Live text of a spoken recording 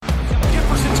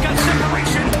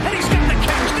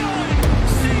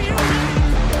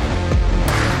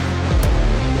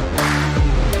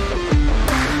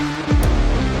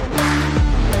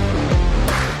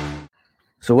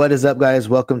So what is up, guys?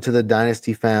 Welcome to the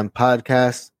Dynasty Fam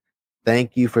podcast.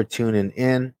 Thank you for tuning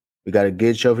in. We got a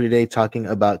good show for today, talking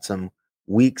about some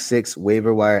Week 6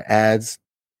 waiver wire ads.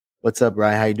 What's up,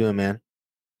 Ryan? How you doing, man?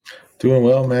 Doing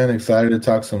well, man. Excited to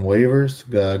talk some waivers.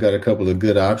 Got a couple of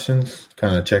good options.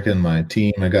 Kind of checking my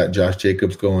team. I got Josh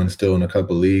Jacobs going still in a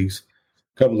couple leagues.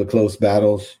 A couple of close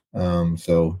battles.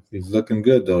 So he's looking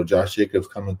good though. Josh Jacobs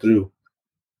coming through.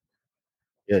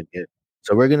 Good.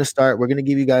 So we're gonna start. We're gonna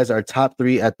give you guys our top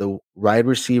three at the wide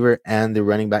receiver and the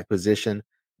running back position,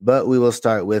 but we will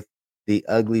start with the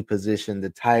ugly position, the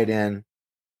tight end.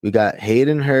 We got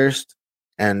Hayden Hurst,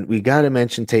 and we got to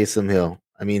mention Taysom Hill.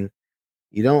 I mean,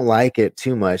 you don't like it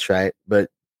too much, right? But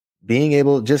being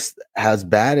able, just as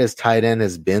bad as tight end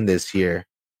has been this year,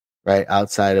 right,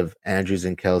 outside of Andrews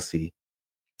and Kelsey,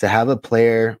 to have a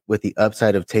player with the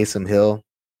upside of Taysom Hill,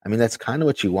 I mean, that's kind of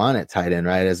what you want at tight end,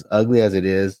 right? As ugly as it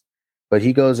is. But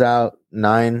he goes out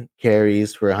 9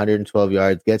 carries for 112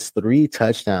 yards, gets 3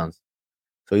 touchdowns.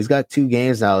 So he's got 2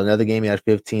 games now. Another game he had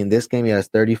 15. This game he has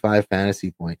 35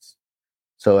 fantasy points.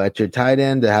 So at your tight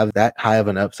end, to have that high of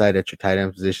an upside at your tight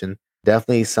end position,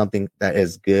 definitely something that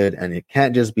is good. And it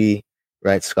can't just be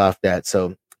right scoffed at.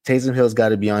 So Taysom Hill's got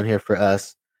to be on here for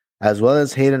us, as well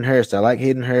as Hayden Hurst. I like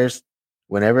Hayden Hurst.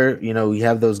 Whenever, we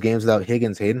have those games without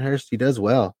Higgins, Hayden Hurst, he does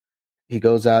well. He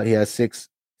goes out, he has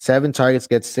 7 targets,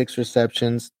 gets 6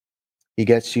 receptions. He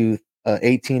gets you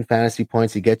 18 fantasy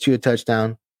points. He gets you a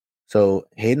touchdown. So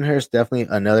Hayden Hurst, definitely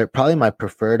probably my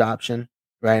preferred option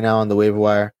right now on the waiver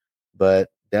wire, but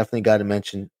definitely got to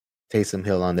mention Taysom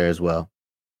Hill on there as well.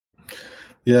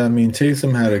 Yeah, I mean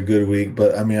Taysom had a good week,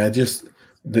 but I mean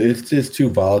it's just too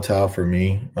volatile for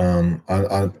me. I'm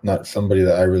not somebody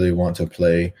that I really want to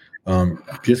play.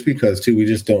 Just because too, we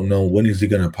just don't know when is he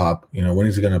going to pop. When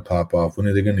is he going to pop off? When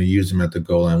are they going to use him at the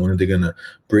goal line? When are they going to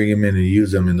bring him in and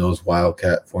use him in those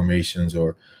wildcat formations?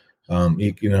 Or,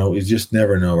 you just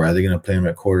never know. Are they going to play him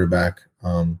at quarterback?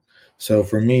 So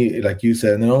for me, like you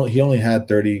said, no, he only had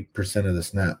 30% of the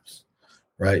snaps.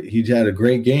 Right, he had a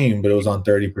great game, but it was on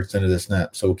 30% of the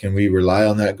snaps. So can we rely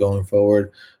on that going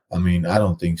forward? I mean, I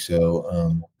don't think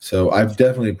so. So I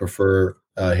definitely prefer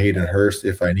Hayden Hurst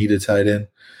if I need a tight end.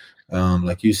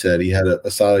 Like you said, he had a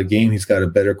solid game. He's got a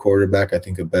better quarterback, I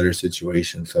think a better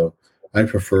situation. So I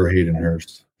prefer Hayden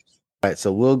Hurst. All right,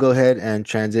 so we'll go ahead and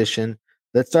transition.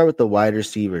 Let's start with the wide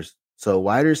receivers. So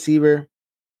wide receiver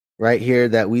right here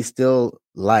that we still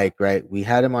like, right? We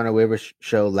had him on our waiver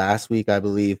show last week, I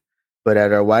believe. But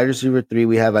at our wide receiver 3,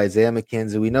 we have Isaiah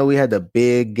McKenzie. We know we had the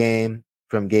big game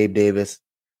from Gabe Davis.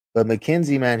 But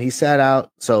McKenzie, man, he sat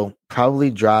out, so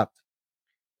probably dropped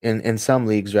in some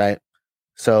leagues, right?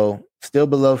 So still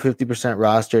below 50%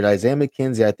 rostered. Isaiah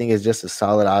McKenzie, I think, is just a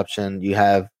solid option. You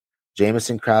have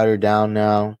Jamison Crowder down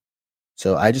now.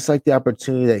 So I just like the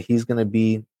opportunity that he's going to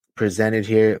be presented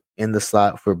here in the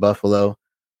slot for Buffalo.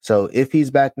 So if he's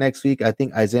back next week, I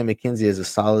think Isaiah McKenzie is a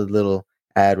solid little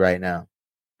ad right now.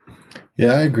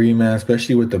 Yeah, I agree, man,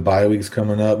 especially with the bye weeks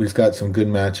coming up. He's got some good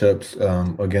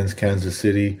matchups against Kansas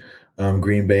City,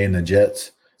 Green Bay, and the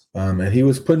Jets. And he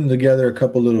was putting together a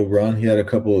couple little run. He had a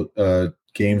couple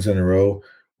games in a row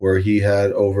where he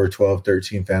had over 12,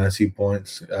 13 fantasy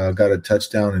points, got a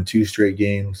touchdown in 2 straight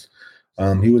games.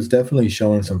 He was definitely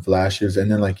showing some flashes. And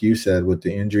then, like you said, with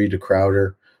the injury to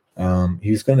Crowder,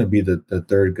 he's going to be the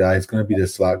third guy. He's going to be the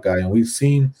slot guy. And we've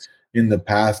seen in the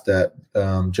past that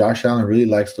Josh Allen really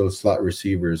likes those slot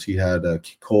receivers. He had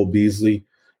Cole Beasley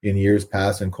in years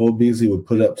past, and Cole Beasley would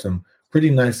put up some pretty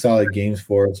nice solid games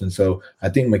for us. And so I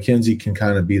think McKenzie can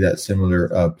kind of be that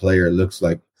similar player, it looks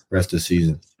like, rest of the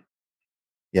season.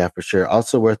 Yeah, for sure.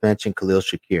 Also worth mentioning Khalil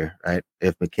Shakir, right?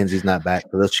 If McKenzie's not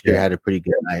back, Khalil Shakir had a pretty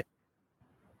good night.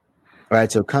 All right,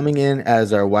 so coming in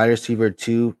as our wide receiver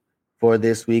 2 for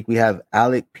this week, we have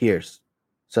Alec Pierce.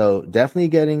 So definitely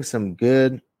getting some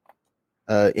good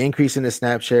increase in the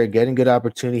snap share, getting good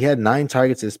opportunity. He had 9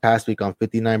 targets this past week on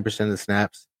 59% of the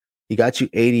snaps. He got you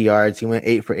 80 yards. He went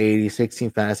 8 for 80,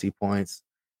 16 fantasy points.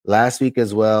 Last week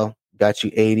as well, got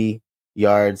you 80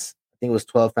 yards. I think it was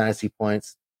 12 fantasy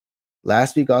points.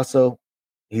 Last week also,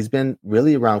 he's been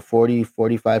really around 40,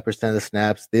 45% of the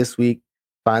snaps. This week,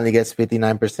 finally gets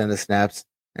 59% of the snaps.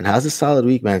 And has a solid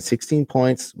week, man. 16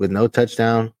 points with no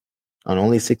touchdown on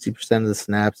only 60% of the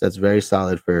snaps. That's very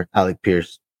solid for Alec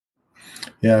Pierce.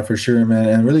 Yeah, for sure, man.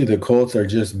 And really, the Colts are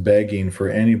just begging for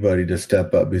anybody to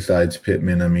step up besides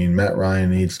Pittman. I mean, Matt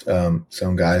Ryan needs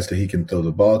some guys that he can throw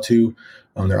the ball to.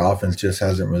 Their offense just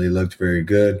hasn't really looked very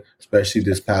good, especially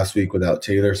this past week without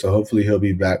Taylor. So hopefully he'll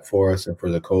be back for us and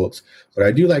for the Colts. But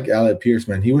I do like Alec Pierce,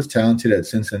 man. He was talented at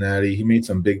Cincinnati. He made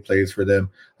some big plays for them.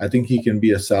 I think he can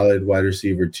be a solid wide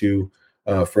receiver too.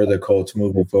 for the Colts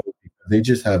moving forward. They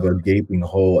just have a gaping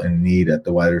hole and need at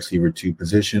the wide receiver 2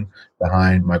 position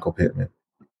behind Michael Pittman.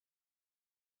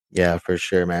 Yeah, for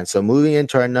sure, man. So moving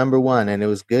into our number one, and it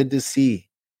was good to see,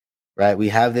 right? We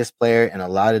have this player in a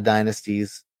lot of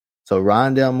dynasties. So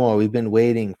Rondell Moore, we've been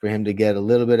waiting for him to get a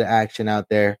little bit of action out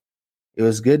there. It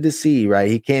was good to see, right?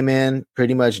 He came in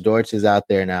pretty much. Dortch is out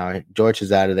there now. Dortch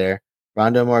is out of there.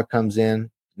 Rondell Moore comes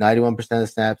in, 91% of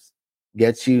snaps,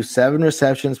 gets you 7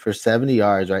 receptions for 70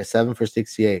 yards, right? 7 for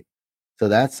 68. So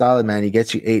that's solid, man. He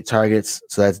gets you 8 targets.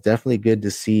 So that's definitely good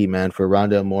to see, man, for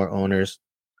Rondell Moore owners.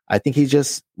 I think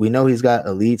we know he's got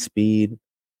elite speed,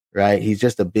 right? He's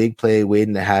just a big play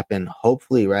waiting to happen.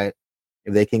 Hopefully, right?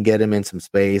 If they can get him in some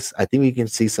space, I think we can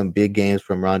see some big games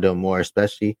from Rondell Moore,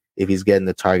 especially if he's getting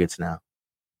the targets now.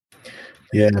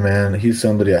 Yeah, man, he's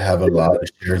somebody I have a lot of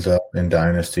shares up in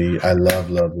Dynasty. I love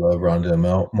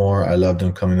Rondell Moore. I loved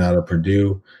him coming out of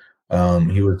Purdue.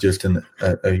 He was just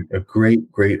a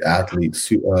great athlete,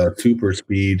 super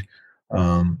speed.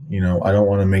 I don't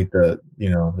want to make the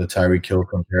Tyreek Hill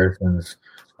comparisons.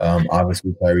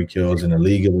 Obviously, Tyreek Hill is in a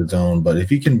league of his own, but if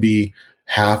he can be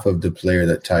half of the player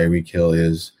that Tyreek Hill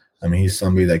is, I mean, he's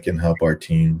somebody that can help our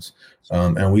teams.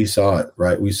 And we saw it,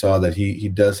 right? We saw that he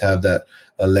does have that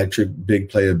electric big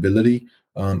playability.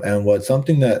 And what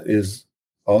something that is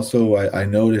also I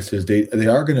noticed is they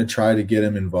are going to try to get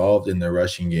him involved in the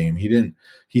rushing game.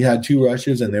 He had 2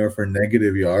 rushes and they were for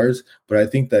negative yards, but I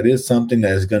think that is something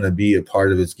that is going to be a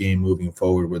part of his game moving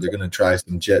forward, where they're going to try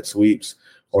some jet sweeps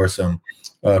or some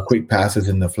quick passes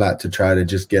in the flat to try to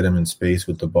just get him in space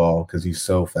with the ball because he's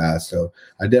so fast. So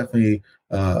I definitely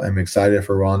am excited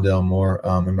for Rondell Moore.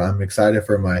 I'm excited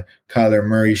for my Kyler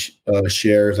Murray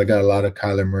shares. I got a lot of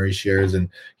Kyler Murray shares, and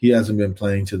he hasn't been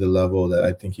playing to the level that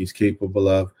I think he's capable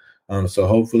of. So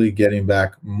hopefully getting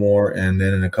back more, and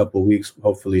then in a couple of weeks,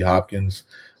 hopefully Hopkins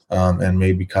and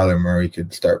maybe Kyler Murray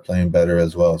could start playing better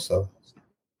as well. So.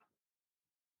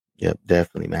 Yep,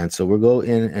 definitely, man. So we'll go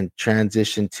in and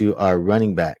transition to our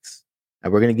running backs.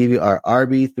 And we're going to give you our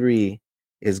RB3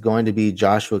 is going to be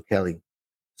Joshua Kelly.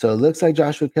 So it looks like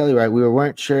Joshua Kelly, right? We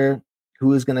weren't sure who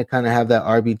was going to kind of have that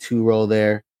RB2 role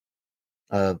there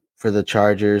for the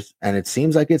Chargers. And it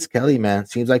seems like it's Kelly, man.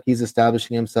 Seems like he's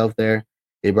establishing himself there.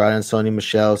 They brought in Sony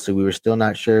Michel, so we were still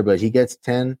not sure, but he gets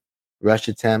 10 rush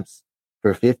attempts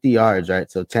for 50 yards,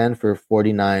 right? So 10 for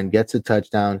 49, gets a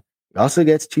touchdown. He also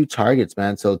gets 2 targets,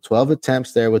 man. So 12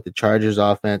 attempts there with the Chargers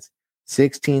offense,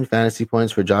 16 fantasy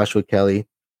points for Joshua Kelly.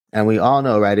 And we all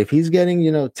know, right? If he's getting,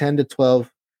 10 to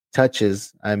 12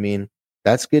 touches, I mean,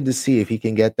 that's good to see if he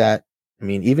can get that. I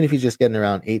mean, even if he's just getting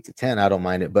around 8 to 10, I don't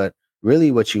mind it. But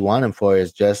really what you want him for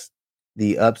is just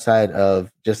the upside of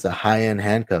just a high-end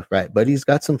handcuff, right? But he's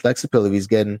got some flexibility. He's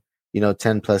getting,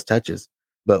 10 plus touches.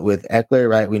 But with Eckler,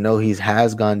 right, we know he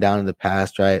has gone down in the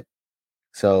past, right?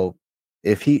 So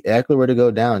if Eckler were to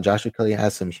go down, Joshua Kelly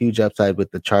has some huge upside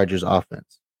with the Chargers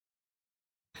offense.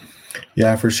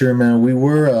 Yeah, for sure, man. We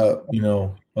were,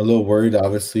 a little worried,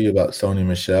 obviously, about Sony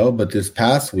Michel, but this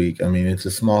past week, I mean, it's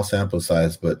a small sample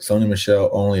size, but Sony Michel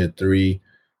only a 3%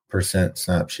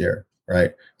 snap share,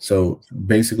 right? So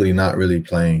basically, not really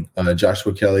playing.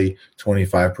 Joshua Kelly,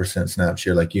 25% snap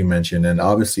share, like you mentioned, and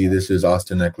obviously, this is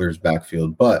Austin Eckler's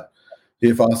backfield. But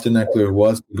if Austin Eckler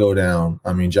was to go down,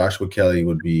 I mean, Joshua Kelly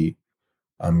would be,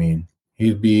 I mean,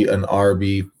 he'd be an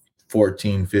RB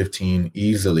 14, 15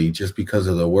 easily just because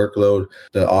of the workload,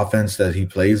 the offense that he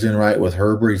plays in, right? With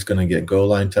Herbert, he's going to get goal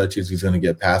line touches. He's going to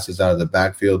get passes out of the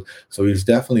backfield. So he's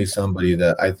definitely somebody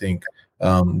that I think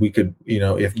we could,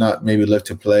 if not maybe live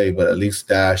to play, but at least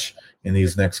stash in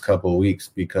these next couple of weeks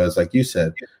because, like you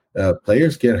said,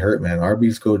 players get hurt, man.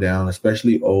 RBs go down,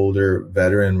 especially older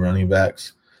veteran running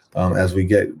backs as we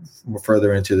get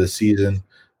further into the season.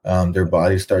 Their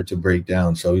bodies start to break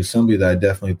down. So he's somebody that I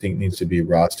definitely think needs to be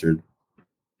rostered.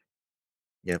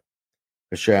 Yep,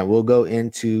 for sure. And we'll go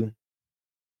into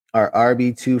our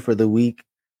RB2 for the week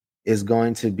is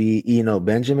going to be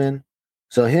Benjamin.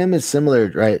 So him is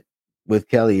similar, right, with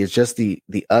Kelly. It's just the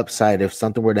upside if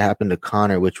something were to happen to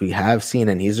Connor, which we have seen,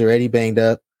 and he's already banged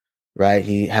up, right?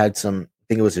 He had some, I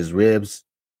think it was his ribs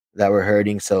that were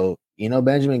hurting. So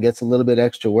Benjamin gets a little bit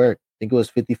extra work. I think it was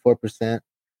 54%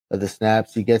 of the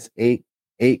snaps. He gets eight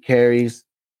carries,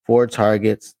 4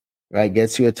 targets, right?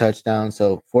 Gets you a touchdown.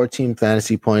 So 14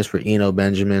 fantasy points for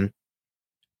Benjamin.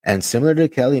 And similar to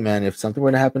Kelly, man, if something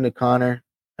were to happen to Connor,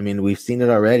 I mean, we've seen it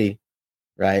already,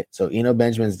 right? So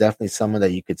Benjamin is definitely someone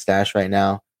that you could stash right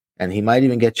now. And he might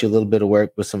even get you a little bit of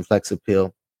work with some flex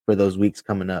appeal for those weeks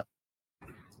coming up.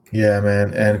 Yeah,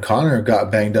 man. And Connor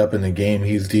got banged up in the game.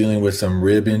 He's dealing with some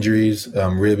rib injuries,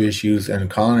 rib issues. And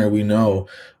Connor, we know,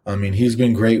 I mean, he's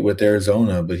been great with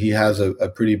Arizona, but he has a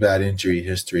pretty bad injury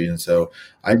history, and so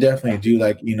I definitely do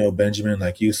like Benjamin,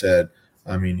 like you said.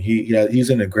 I mean,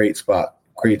 he's in a great spot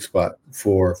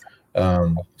for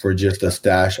just a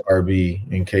stash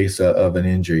RB in case of an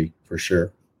injury for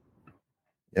sure.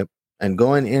 Yep. And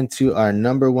going into our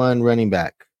number one running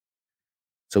back.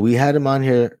 So we had him on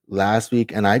here last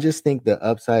week, and I just think the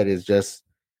upside is just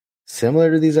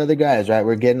similar to these other guys, right?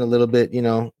 We're getting a little bit,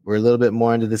 we're a little bit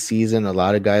more into the season. A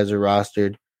lot of guys are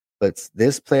rostered, but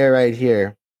this player right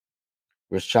here,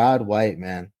 Rashad White,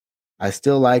 man, I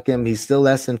still like him. He's still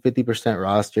less than 50%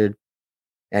 rostered,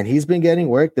 and he's been getting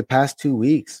work the past 2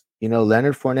 weeks.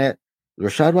 Leonard Fournette,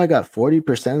 Rashad White got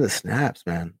 40% of the snaps,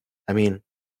 man. I mean,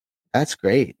 that's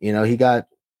great. He got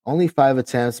only 5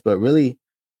 attempts, but really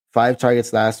 5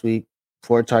 targets last week,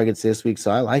 4 targets this week. So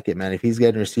I like it, man. If he's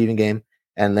getting a receiving game,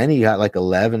 and then he got like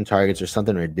 11 targets or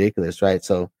something ridiculous, right?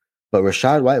 So, but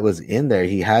Rashad White was in there.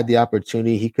 He had the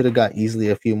opportunity. He could have got easily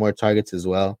a few more targets as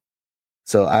well.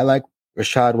 So I like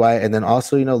Rashad White. And then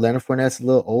also, Leonard Fournette's a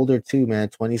little older too, man,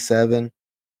 27.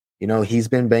 He's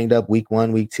been banged up week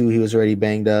 1, week 2. He was already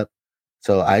banged up.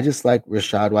 So I just like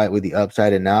Rashad White with the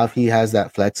upside. And now if he has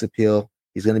that flex appeal,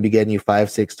 he's going to be getting you 5,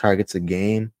 6 targets a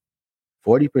game.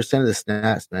 40% of the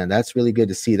snaps, man. That's really good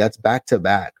to see. That's back to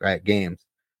back, right? Games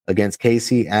against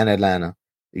KC and Atlanta.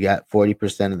 You got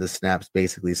 40% of the snaps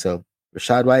basically. So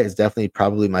Rashad White is definitely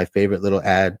probably my favorite little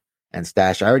ad and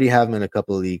stash. I already have him in a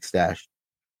couple of leagues stashed.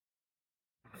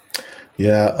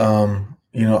 Yeah,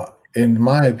 in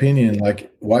my opinion,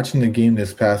 like watching the game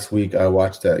this past week, I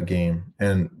watched that game,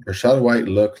 and Rashad White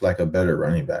looked like a better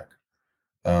running back.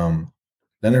 Um,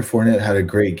 Leonard Fournette had a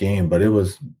great game, but it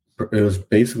was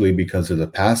basically because of the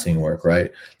passing work,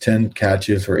 right? 10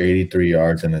 catches for 83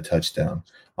 yards and a touchdown.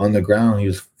 On the ground, he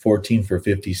was 14 for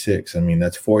 56. I mean,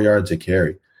 that's 4 yards a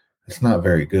carry. It's not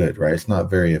very good, right? It's not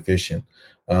very efficient.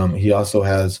 He also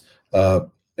has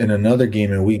in another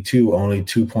game in week 2, only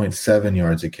 2.7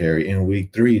 yards a carry. In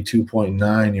week 3,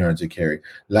 2.9 yards a carry.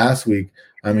 Last week,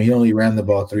 I mean, he only ran the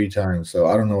ball 3 times. So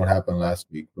I don't know what happened last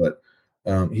week, but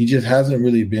he just hasn't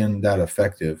really been that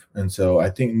effective. And so I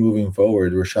think moving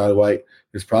forward, Rashad White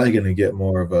is probably going to get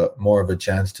more of a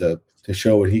chance to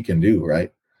show what he can do,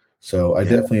 right? So I Yeah.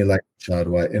 definitely like Rashad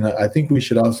White. And I think we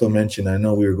should also mention, I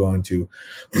know we were going to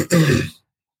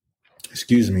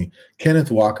excuse me,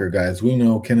 Kenneth Walker, guys. We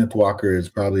know Kenneth Walker is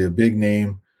probably a big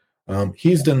name.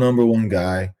 He's the number one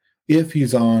guy if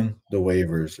he's on the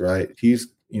waivers, right?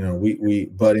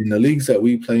 But in the leagues that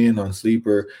we play in on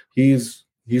Sleeper, he's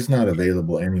not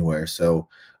available anywhere. So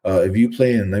if you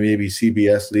play in maybe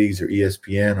CBS leagues or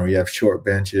ESPN, or you have short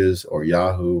benches or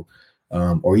Yahoo,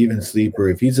 or even Sleeper,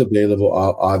 if he's available,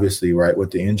 obviously, right,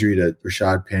 with the injury to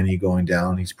Rashad Penny going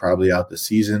down, he's probably out the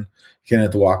season.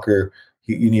 Kenneth Walker,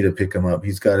 you need to pick him up.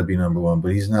 He's got to be number one,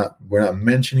 but he's not. We're not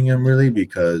mentioning him really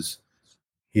because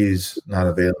he's not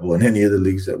available in any of the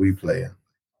leagues that we play in.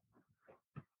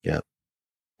 Yep.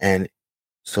 And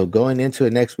so going into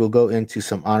it next, we'll go into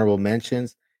some honorable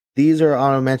mentions. These are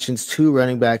honorable mentions. 2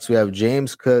 running backs. We have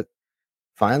James Cook.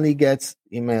 Finally gets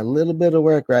a little bit of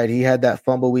work, right? He had that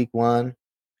fumble week 1.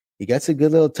 He gets a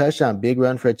good little touchdown, big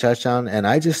run for a touchdown. And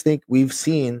I just think we've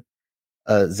seen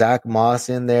Zach Moss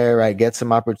in there, right? Get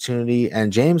some opportunity.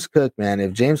 And James Cook, man,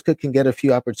 if James Cook can get a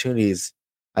few opportunities,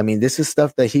 I mean, this is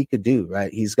stuff that he could do,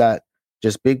 right? He's got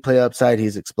just big play upside.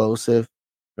 He's explosive,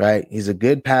 right? He's a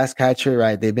good pass catcher,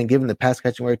 right? They've been giving the pass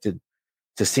catching work to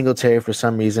Singletary for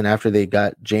some reason after they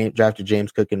got drafted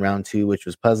James Cook in round 2, which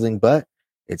was puzzling. But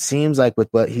it seems like with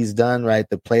what he's done, right,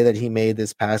 the play that he made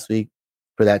this past week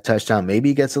for that touchdown, maybe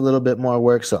he gets a little bit more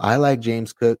work. So I like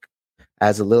James Cook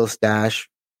as a little stash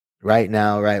right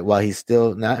now, right? While he's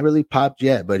still not really popped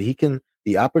yet, but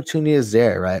the opportunity is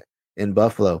there, right? In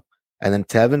Buffalo. And then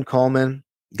Tevin Coleman,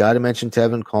 got to mention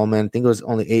Tevin Coleman. I think it was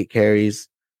only 8 carries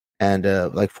and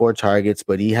like 4 targets,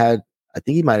 but I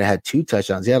think he might have had 2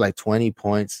 touchdowns. He had like 20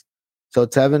 points. So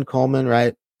Tevin Coleman,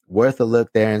 right? Worth a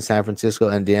look there in San Francisco.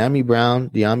 And De'Ami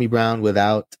Brown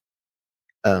without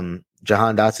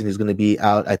Jahan Dotson, who's going to be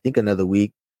out, I think, another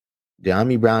week.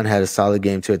 De'Ami Brown had a solid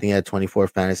game too. I think he had 24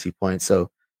 fantasy points. So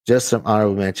just some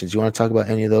honorable mentions. You want to talk about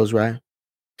any of those, Ryan?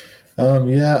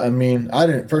 Yeah, I mean, I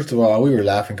didn't. First of all, we were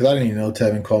laughing because I didn't even know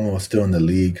Tevin Coleman was still in the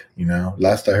league.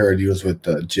 Last I heard, he was with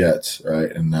the Jets, right?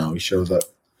 And now he shows up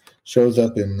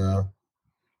in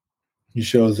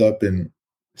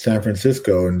San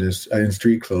Francisco and just in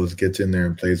street clothes, gets in there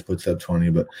and plays, puts up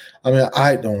 20. But I mean,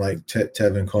 I don't like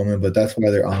Tevin Coleman, but that's why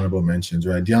they're honorable mentions,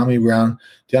 right?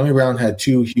 De'Ami Brown had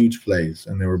 2 huge plays,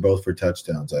 and they were both for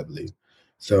touchdowns, I believe.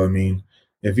 So I mean,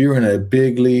 if you're in a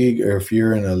big league or if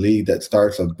you're in a league that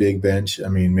starts a big bench, I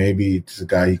mean, maybe it's a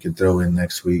guy you could throw in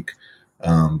next week.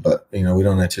 But we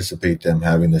don't anticipate them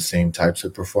having the same types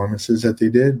of performances that they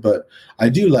did. But I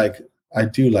do like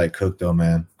Cook though,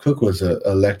 man. Cook was an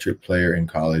electric player in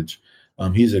college.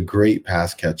 He's a great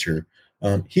pass catcher.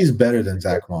 He's better than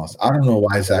Zach Moss. I don't know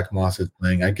why Zach Moss is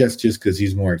playing. I guess just because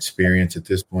he's more experienced at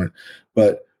this point.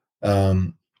 But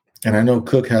um, and I know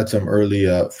Cook had some early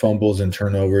fumbles and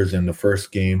turnovers in the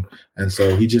first game, and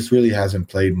so he just really hasn't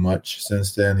played much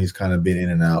since then. He's kind of been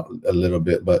in and out a little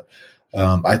bit, but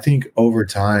I think over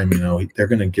time, they're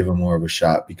going to give him more of a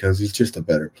shot because he's just a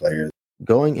better player.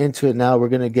 Going into it now, we're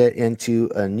going to get into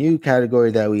a new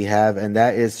category that we have, and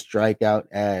that is strikeout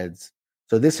ads.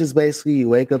 So this is basically you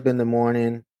wake up in the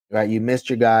morning, right? You missed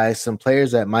your guys, some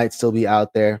players that might still be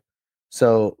out there.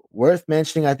 So worth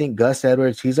mentioning, I think Gus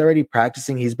Edwards, he's already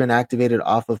practicing. He's been activated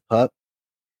off of PUP.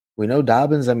 We know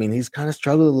Dobbins, I mean, he's kind of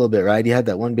struggled a little bit, right? He had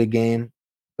that one big game,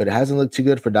 but it hasn't looked too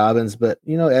good for Dobbins. But,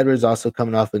 Edwards also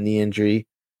coming off a knee injury.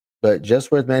 But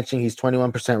just worth mentioning, he's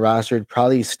 21% rostered,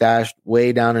 probably stashed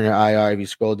way down in your IR. If you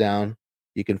scroll down,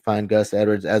 you can find Gus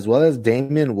Edwards as well as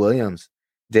Damian Williams.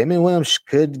 Damian Williams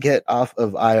could get off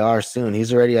of IR soon.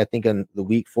 He's already, I think, in the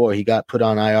week 4. He got put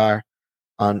on IR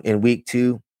in week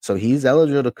 2. So he's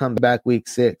eligible to come back week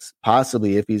 6,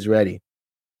 possibly if he's ready.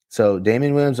 So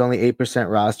Damian Williams only 8%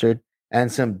 rostered,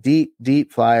 and some deep,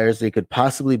 deep flyers they could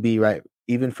possibly be, right,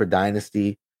 even for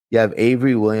Dynasty. You have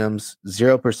Avery Williams,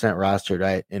 0% rostered,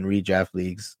 right, in redraft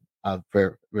leagues,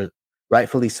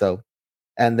 rightfully so.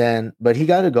 And then, but he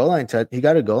got a goal line he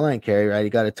got a goal line carry, right? He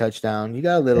got a touchdown. He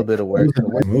got a little bit of work. It was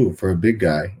a nice move for a big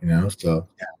guy, so.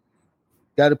 Yeah.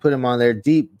 Got to put him on there.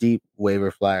 Deep, deep waiver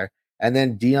flyer. And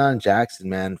then Deion Jackson,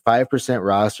 man, 5%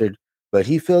 rostered, but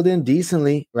he filled in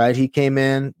decently, right? He came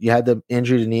in. You had the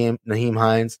injury to Naheem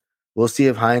Hines. We'll see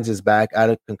if Hines is back out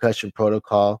of concussion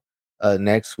protocol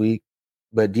next week.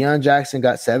 But Deion Jackson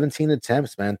got 17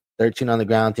 attempts, man, 13 on the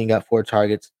ground. He got 4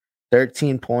 targets,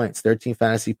 13 points, 13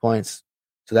 fantasy points.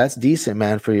 So that's decent,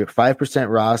 man, for your 5%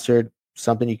 rostered,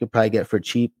 something you could probably get for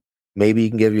cheap. Maybe he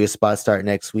can give you a spot start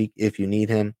next week if you need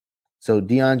him. So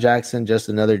Deion Jackson, just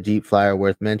another deep flyer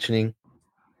worth mentioning.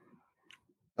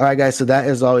 All right, guys. So that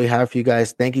is all we have for you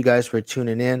guys. Thank you guys for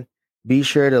tuning in. Be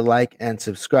sure to like and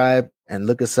subscribe and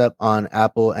look us up on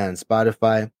Apple and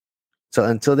Spotify. So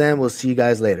until then, we'll see you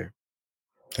guys later.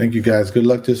 Thank you, guys. Good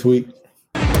luck this week.